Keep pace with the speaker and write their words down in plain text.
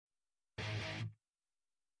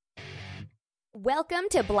Welcome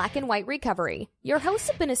to Black and White Recovery. Your hosts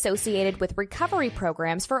have been associated with recovery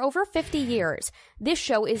programs for over 50 years. This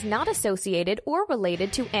show is not associated or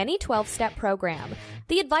related to any 12-step program.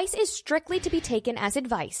 The advice is strictly to be taken as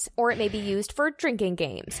advice, or it may be used for drinking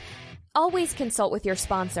games. Always consult with your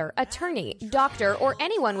sponsor, attorney, doctor, or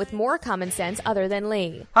anyone with more common sense other than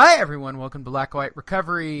Lee. Hi, everyone. Welcome to Black and White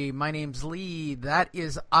Recovery. My name's Lee. That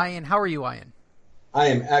is Ian. How are you, Ian? I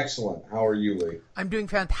am excellent. How are you, Lee? I'm doing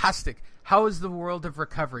fantastic. How is the world of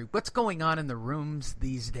recovery? What's going on in the rooms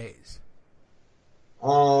these days?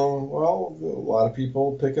 Well, a lot of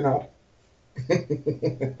people picking up.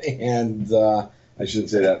 And I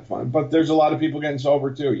shouldn't say that fun, but there's a lot of people getting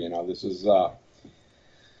sober too. You know, this is the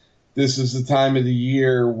time of the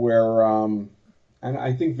year where, and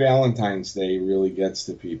I think Valentine's Day really gets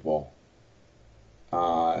to people.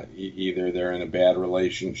 Either they're in a bad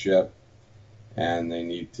relationship and they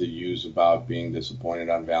need to use about being disappointed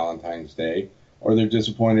on Valentine's Day, or they're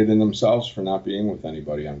disappointed in themselves for not being with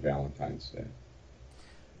anybody on Valentine's Day.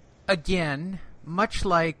 Again, much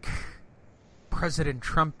like President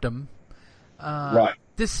Trumpdom, right.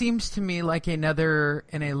 This seems to me like another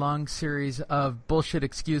in a long series of bullshit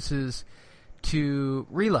excuses to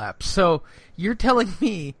relapse. So you're telling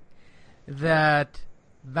me that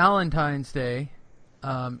Valentine's Day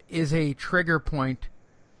is a trigger point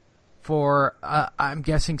for, I'm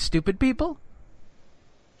guessing, stupid people?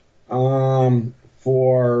 Did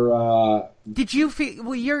you feel...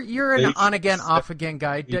 Well, you're an on-again, off-again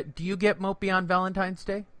guy. Do you get mopey on Valentine's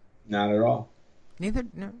Day? Not at all. Neither?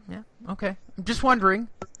 No? Yeah. Okay. I'm just wondering.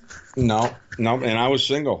 No. And I was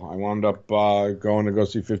single. I wound up going to go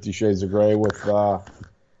see 50 Shades of Grey with a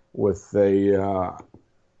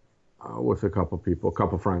couple people, a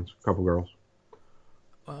couple friends, a couple girls.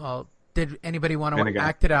 Well, did anybody want to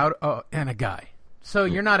act it out? Oh, and a guy. So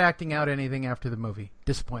you're not acting out anything after the movie.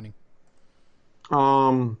 Disappointing.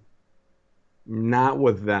 Not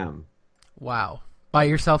with them. Wow. By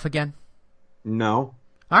yourself again? No.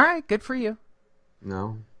 All right. Good for you.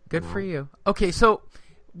 No. Good for you. Okay, so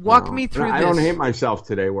walk me through this. I don't hate myself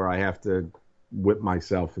today where I have to whip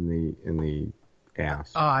myself in the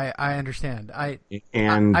ass. Oh, I understand. I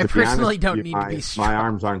honest, personally don't need to be strong. My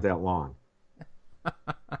arms aren't that long.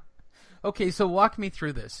 Okay, so walk me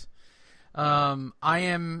through this.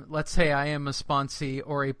 Let's say I am a sponsee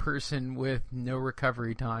or a person with no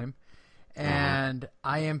recovery time, and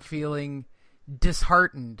I am feeling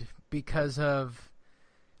disheartened because of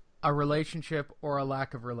a relationship or a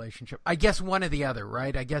lack of relationship. I guess one or the other,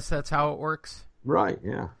 right? I guess that's how it works. Right,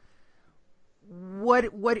 yeah.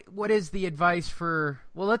 What is the advice for...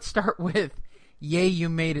 Well, let's start with, yay, you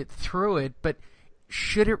made it through it, but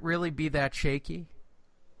should it really be that shaky?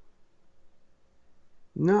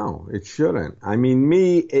 No, it shouldn't. I mean,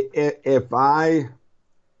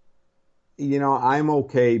 I'm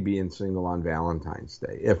okay being single on Valentine's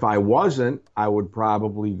Day. If I wasn't, I would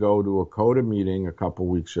probably go to a CODA meeting a couple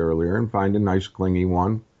weeks earlier and find a nice clingy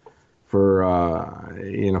one for,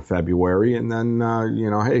 February. And then,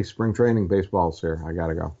 hey, spring training, baseball's here. I got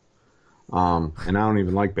to go. And I don't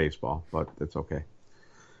even like baseball, but it's okay.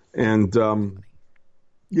 And, I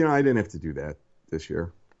didn't have to do that this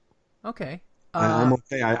year. Okay. I'm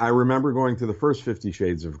okay. I remember going to the first 50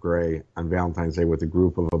 Shades of Grey on Valentine's Day with a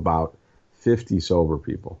group of about 50 sober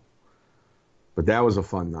people. But that was a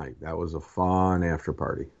fun night. That was a fun after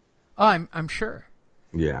party. Oh, I'm sure.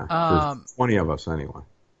 Yeah. There's 20 of us anyway.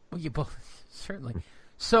 Well, you both, certainly.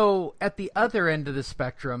 So at the other end of the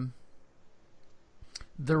spectrum,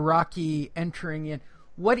 the rocky entering in,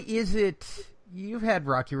 what is it? You've had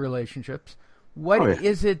rocky relationships. What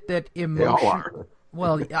is it that emotion... They all are.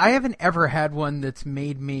 Well, I haven't ever had one that's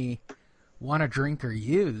made me want to drink or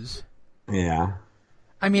use. Yeah.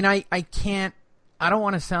 I mean, I don't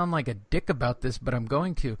want to sound like a dick about this, but I'm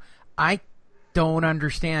going to. I don't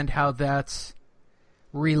understand how that's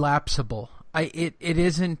relapsable. It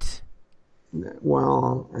isn't.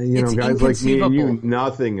 Well, it's guys like me and you,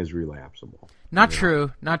 nothing is relapsable. Not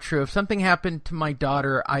true. If something happened to my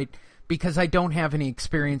daughter, because I don't have any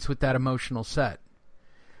experience with that emotional set.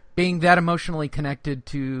 Being that emotionally connected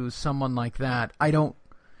to someone like that,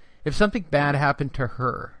 if something bad happened to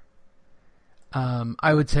her,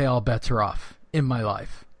 I would say all bets are off in my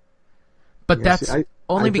life. But that's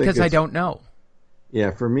only because I don't know.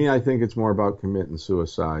 Yeah, for me, I think it's more about committing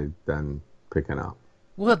suicide than picking up.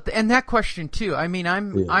 Well, and that question too. I mean,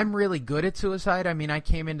 I'm really good at suicide. I mean, I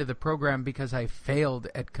came into the program because I failed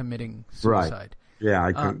at committing suicide. Right. Yeah,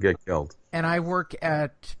 I couldn't get killed. And I work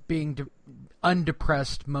at being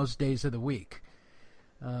undepressed most days of the week.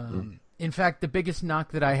 In fact, the biggest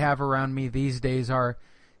knock that I have around me these days are,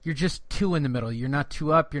 you're just too in the middle. You're not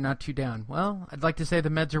too up, you're not too down. Well, I'd like to say the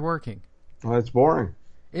meds are working. Well, it's boring.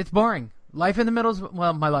 It's boring. Life in the middle is,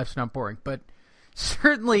 well, my life's not boring, but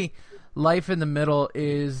certainly life in the middle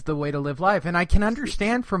is the way to live life. And I can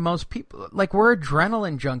understand for most people, like, we're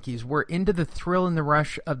adrenaline junkies. We're into the thrill and the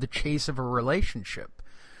rush of the chase of a relationship.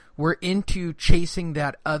 We're into chasing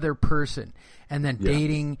that other person and then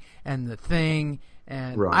dating and the thing.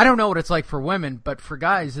 And I don't know what it's like for women, but for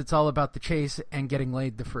guys, it's all about the chase and getting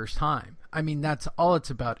laid the first time. I mean, that's all it's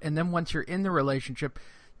about. And then once you're in the relationship,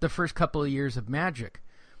 the first couple of years of magic.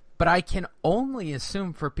 But I can only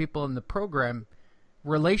assume for people in the program,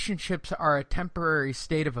 relationships are a temporary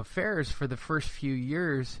state of affairs for the first few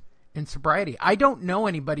years in sobriety. I don't know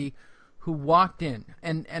anybody who walked in,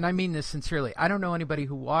 and I mean this sincerely, I don't know anybody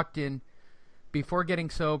who walked in before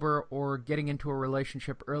getting sober or getting into a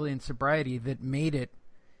relationship early in sobriety that made it,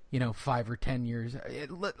 5 or 10 years.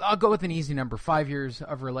 I'll go with an easy number, 5 years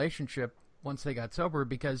of relationship once they got sober,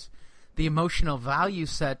 because the emotional value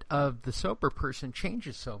set of the sober person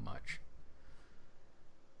changes so much.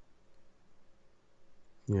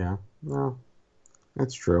 Yeah, well,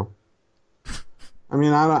 that's true. I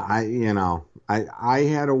mean, I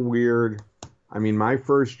had a weird, my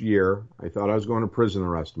first year, I thought I was going to prison the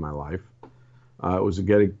rest of my life. It was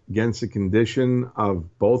against the condition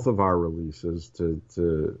of both of our releases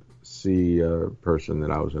to see a person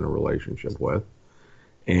that I was in a relationship with.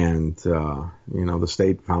 And, the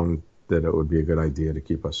state found that it would be a good idea to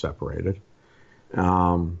keep us separated.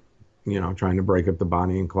 Trying to break up the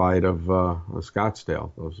Bonnie and Clyde of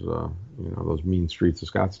Scottsdale, those mean streets of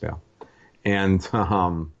Scottsdale. And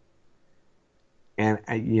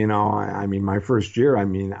my first year,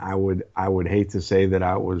 I would hate to say that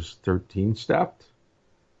I was 13-stepped,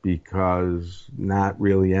 because not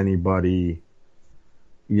really anybody,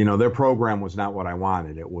 their program was not what I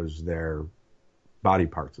wanted. It was their body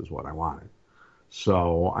parts is what I wanted.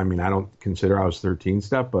 So, I don't consider I was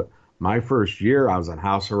 13-step, but my first year, I was on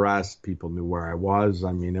house arrest. People knew where I was.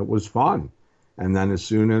 It was fun. And then as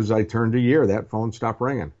soon as I turned a year, that phone stopped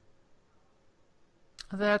ringing.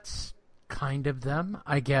 That's kind of them,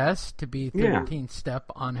 I guess, to be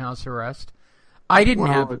 13-step on house arrest. I didn't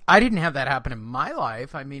have that happen in my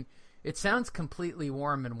life. It sounds completely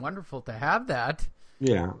warm and wonderful to have that.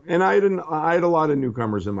 Yeah, and I had a lot of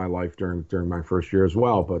newcomers in my life during my first year as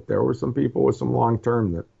well, but there were some people with some long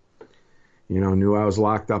term that knew I was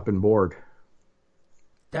locked up and bored.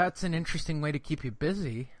 That's an interesting way to keep you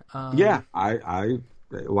busy. I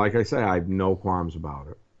like I say, I have no qualms about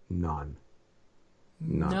it. None.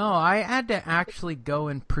 No, I had to actually go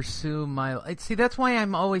and pursue see, that's why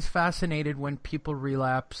I'm always fascinated when people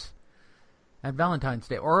relapse at Valentine's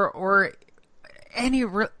Day or any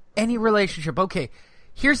relationship. Okay,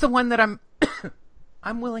 here's the one that I'm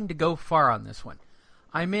willing to go far on this one.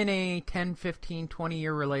 I'm in a 10, 15,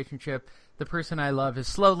 20-year relationship. The person I love has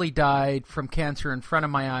slowly died from cancer in front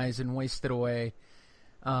of my eyes and wasted away.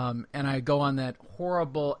 And I go on that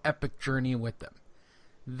horrible, epic journey with them.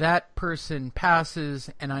 That person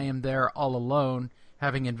passes, and I am there all alone,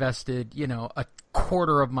 having invested, a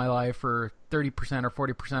quarter of my life or 30% or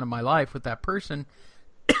 40% of my life with that person.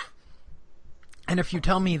 And if you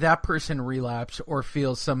tell me that person relapsed or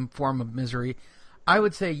feels some form of misery, I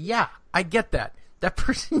would say, yeah, I get that. That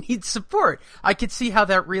person needs support. I could see how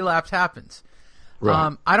that relapse happens.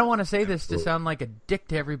 Right. I don't want to say this to sound like a dick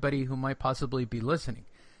to everybody who might possibly be listening,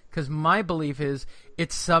 because my belief is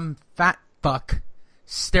it's some fat fuck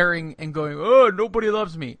staring and going, oh, nobody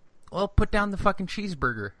loves me. Well, put down the fucking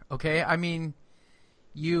cheeseburger, okay?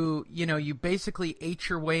 You basically ate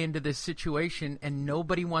your way into this situation, and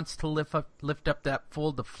nobody wants to lift up that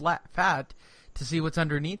fold of fat to see what's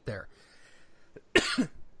underneath there.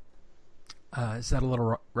 Is that a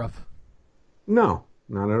little rough? No,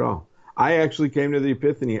 not at all. I actually came to the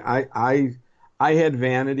epiphany. I had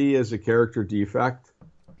vanity as a character defect,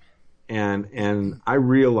 and I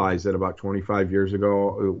realized that about 25 years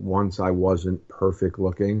ago, once I wasn't perfect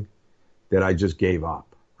looking, that I just gave up.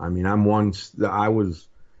 There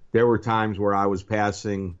were times where I was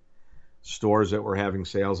passing stores that were having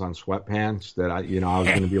sales on sweatpants that I was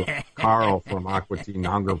going to be like Carl from Aqua Teen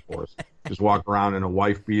Hunger Force, just walk around in a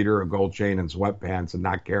wife beater, a gold chain, and sweatpants and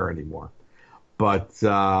not care anymore. But,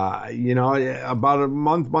 about a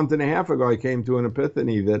month and a half ago, I came to an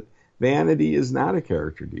epiphany that vanity is not a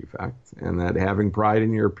character defect, and that having pride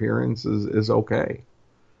in your appearance is okay.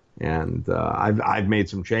 And I've made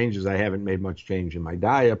some changes. I haven't made much change in my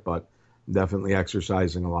diet, but definitely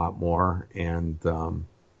exercising a lot more, and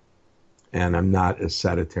I'm not as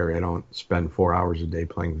sedentary. I don't spend 4 hours a day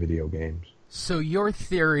playing video games. So your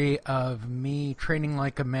theory of me training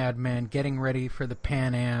like a madman, getting ready for the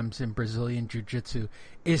Pan Ams in Brazilian Jiu-Jitsu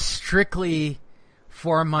is strictly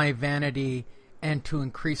for my vanity and to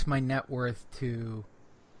increase my net worth to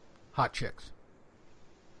hot chicks?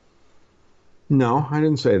 No, I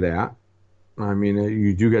didn't say that. I mean,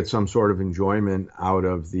 you do get some sort of enjoyment out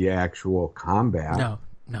of the actual combat. No,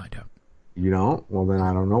 I don't. You don't? Well, then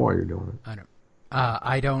I don't know why you're doing it. I don't.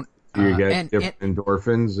 I don't. Do you get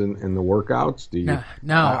endorphins in the workings? Do you?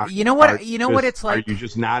 No. You know what? You know what it's like. Are you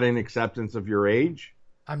just not in acceptance of your age?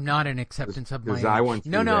 I'm not in acceptance of my age. I went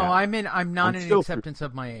through no. that. I'm not in acceptance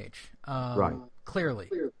of my age. Right. Clearly.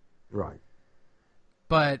 Right.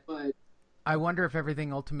 But I wonder if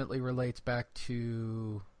everything ultimately relates back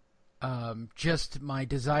to just my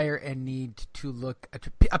desire and need to look at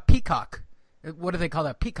a peacock. What do they call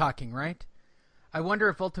that? Peacocking, right? I wonder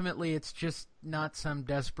if ultimately it's just not some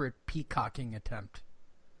desperate peacocking attempt.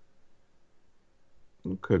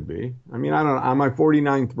 It could be. I mean, I don't know. On my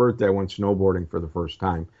 49th birthday, I went snowboarding for the first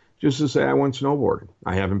time. Just to say I went snowboarding.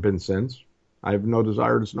 I haven't been since. I have no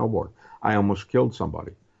desire to snowboard. I almost killed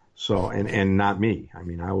somebody. So, and not me. I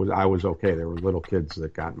mean, I was okay. There were little kids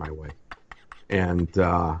that got in my way. And,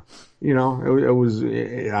 you know, it was,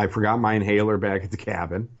 I forgot my inhaler back at the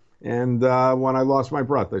cabin. And when I lost my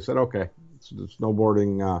breath, I said, okay,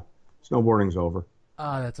 snowboarding's over.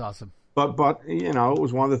 Oh, that's awesome. But you know, it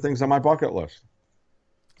was one of the things on my bucket list.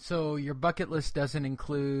 So your bucket list doesn't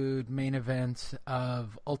include main events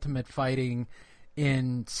of ultimate fighting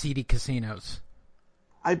in seedy casinos?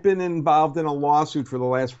 I've been involved in a lawsuit for the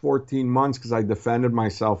last 14 months because I defended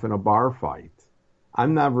myself in a bar fight.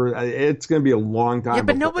 It's going to be a long time. Yeah,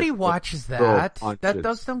 but nobody watches that.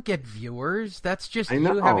 Those don't get viewers. That's just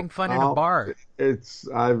you having fun in a bar. I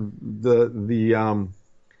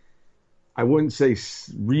wouldn't say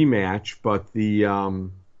rematch, but the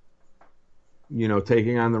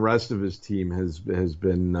taking on the rest of his team has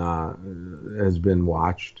been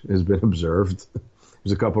watched, has been observed.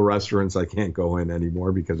 There's a couple restaurants I can't go in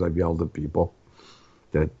anymore because I've yelled at people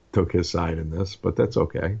that took his side in this, but that's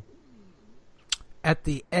okay. At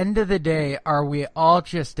the end of the day, are we all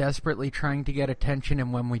just desperately trying to get attention,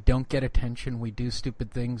 and when we don't get attention, we do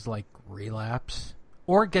stupid things like relapse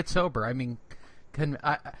or get sober? I mean,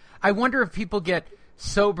 I wonder if people get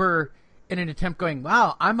sober in an attempt going,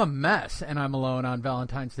 wow, I'm a mess and I'm alone on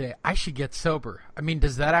Valentine's Day. I should get sober. I mean,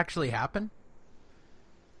 does that actually happen?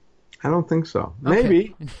 I don't think so.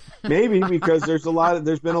 Okay. Maybe because there's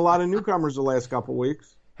been a lot of newcomers the last couple of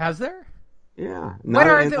weeks. Has there? Yeah.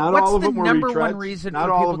 What's the number one reason for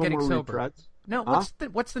people getting sober? Retreads. No,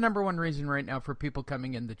 what's the number one reason right now for people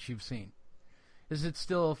coming in that you've seen? Is it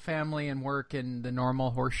still family and work and the normal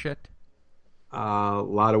horse shit? A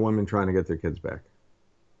lot of women trying to get their kids back.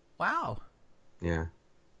 Wow. Yeah.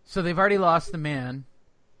 So they've already lost the man,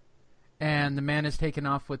 and the man is taken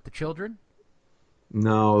off with the children?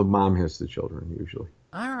 No, the mom has the children usually.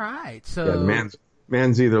 All right. So yeah, the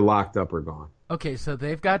man's either locked up or gone. Okay, so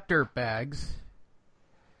they've got dirt bags.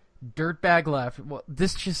 Dirtbag left. Well,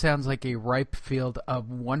 this just sounds like a ripe field of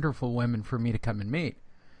wonderful women for me to come and meet.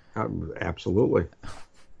 Absolutely.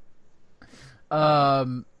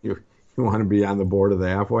 You want to be on the board of the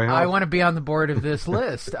halfway house? I want to be on the board of this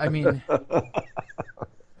list. I mean,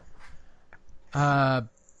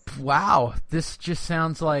 wow, this just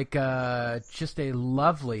sounds like just a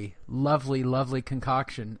lovely, lovely, lovely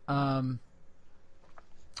concoction.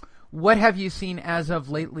 What have you seen as of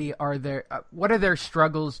lately? What are their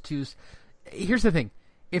struggles to? Here's the thing: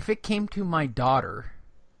 if it came to my daughter,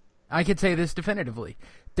 I could say this definitively.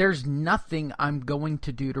 There's nothing I'm going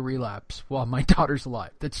to do to relapse while my daughter's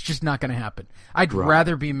alive. That's just not going to happen. I'd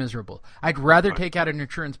rather be miserable. I'd rather take out an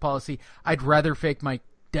insurance policy. I'd rather fake my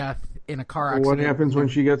death in a car accident. What happens when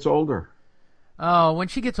she gets older? Oh, when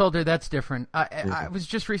she gets older, that's different. I was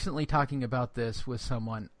just recently talking about this with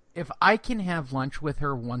someone. If I can have lunch with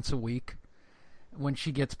her once a week when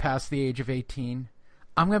she gets past the age of 18,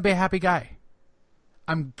 I'm going to be a happy guy.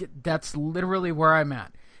 That's literally where I'm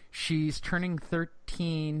at. She's turning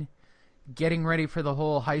 13, getting ready for the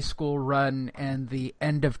whole high school run and the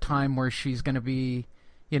end of time where she's going to be,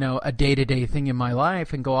 a day-to-day thing in my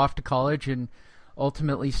life and go off to college and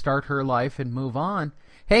ultimately start her life and move on.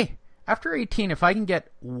 Hey, after 18, if I can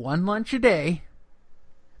get one lunch a day,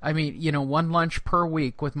 one lunch per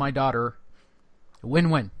week with my daughter,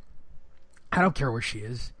 win-win. I don't care where she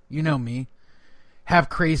is. You know me. Have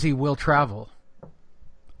crazy will travel.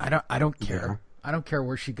 I don't care. Yeah. I don't care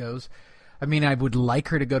where she goes. I mean, I would like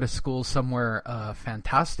her to go to school somewhere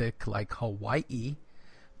fantastic like Hawaii,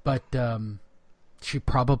 but she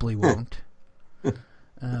probably won't.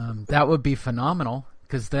 That would be phenomenal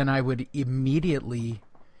because then I would immediately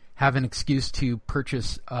have an excuse to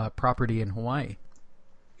purchase property in Hawaii.